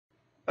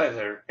Hi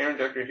there, Aaron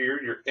Decker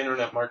here, your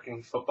Internet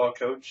Marketing Football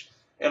Coach,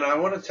 and I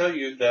want to tell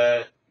you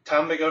that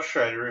Tom Big O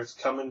Schreiter is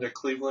coming to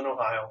Cleveland,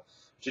 Ohio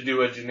to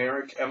do a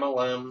generic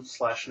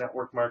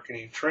MLM/network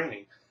marketing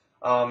training.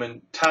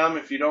 And Tom,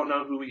 if you don't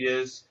know who he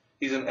is,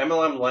 he's an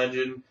MLM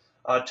legend,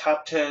 a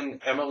top 10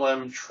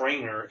 MLM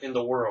trainer in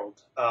the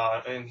world,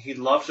 and he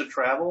loves to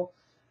travel,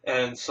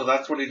 and so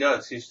that's what he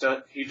does. He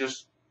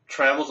just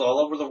travels all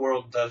over the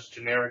world and does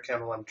generic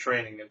MLM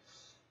training. And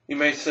you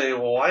may say,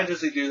 well, why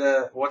does he do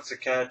that? What's the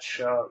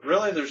catch?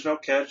 Really, there's no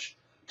catch.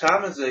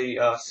 Tom is a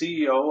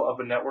CEO of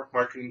a network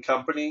marketing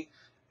company,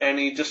 and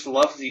he just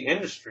loves the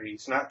industry.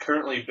 He's not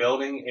currently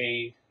building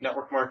a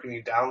network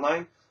marketing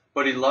downline,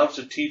 but he loves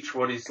to teach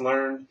what he's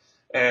learned.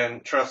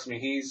 And trust me,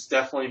 he's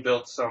definitely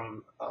built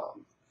some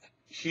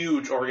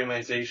huge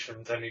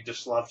organizations, and he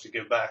just loves to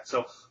give back.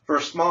 So for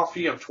a small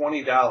fee of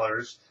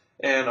 $20,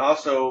 and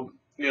also,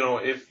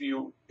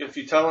 if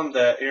you tell him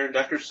that Aaron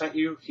Decker sent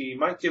you, he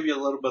might give you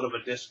a little bit of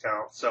a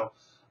discount. So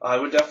I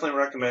would definitely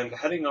recommend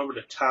heading over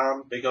to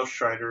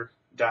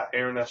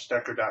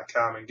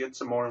tombigostreiter.aaronsdecker.com and get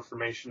some more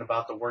information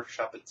about the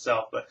workshop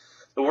itself. But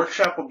the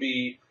workshop will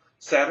be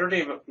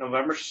Saturday,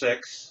 November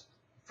 6th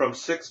from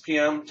 6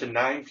 p.m. to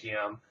 9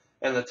 p.m.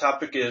 And the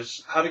topic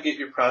is how to get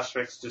your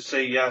prospects to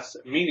say yes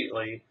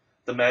immediately,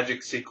 the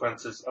magic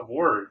sequences of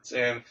words.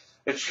 And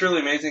it's truly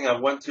amazing. I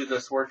went through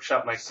this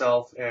workshop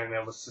myself, and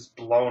I was just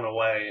blown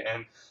away.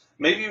 And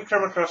maybe you've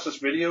come across this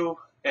video,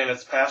 and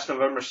it's past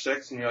November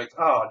 6th, and you're like,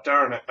 oh,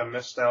 darn it, I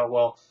missed out.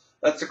 Well,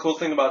 that's the cool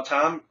thing about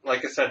Tom.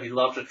 Like I said, he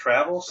loves to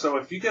travel. So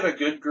if you get a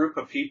good group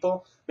of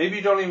people, maybe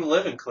you don't even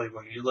live in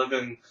Cleveland. You live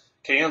in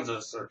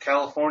Kansas or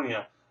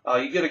California.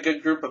 You get a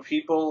good group of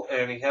people,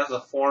 and he has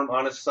a form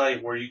on his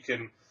site where you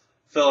can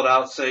fill it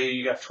out. Say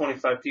you got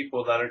 25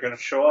 people that are going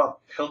to show up.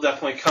 He'll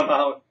definitely come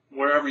out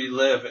wherever you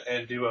live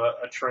and do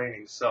a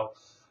training. So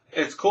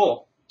it's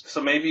cool. So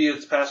maybe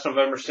it's past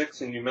November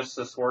 6th and you missed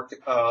this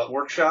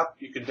workshop.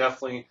 You can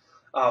definitely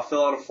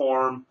fill out a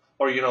form,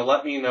 or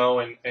let me know,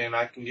 and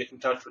I can get in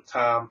touch with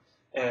Tom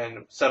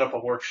and set up a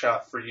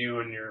workshop for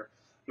you and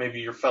maybe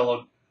your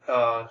fellow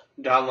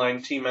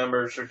downline team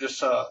members, or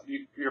just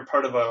you're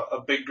part of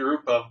a big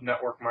group of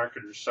network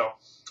marketers. So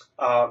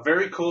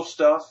very cool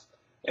stuff.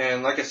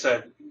 And like I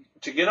said,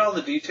 to get all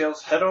the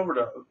details, head over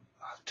to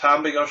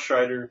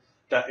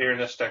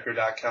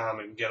tombigostreiter.aaronsdecker.com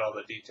and get all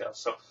the details.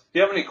 So if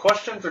you have any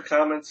questions or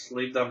comments,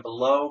 leave them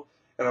below,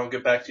 and I'll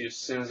get back to you as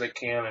soon as I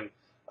can. And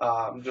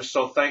I'm just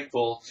so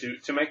thankful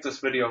to make this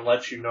video and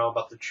let you know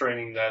about the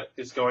training that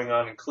is going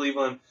on in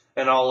Cleveland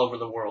and all over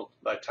the world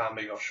by Tom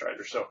Big O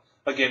Schreiter. So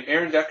again,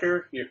 Aaron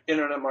Decker, your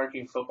Internet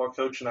Marketing Football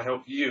Coach, and I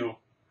hope you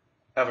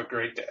have a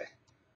great day.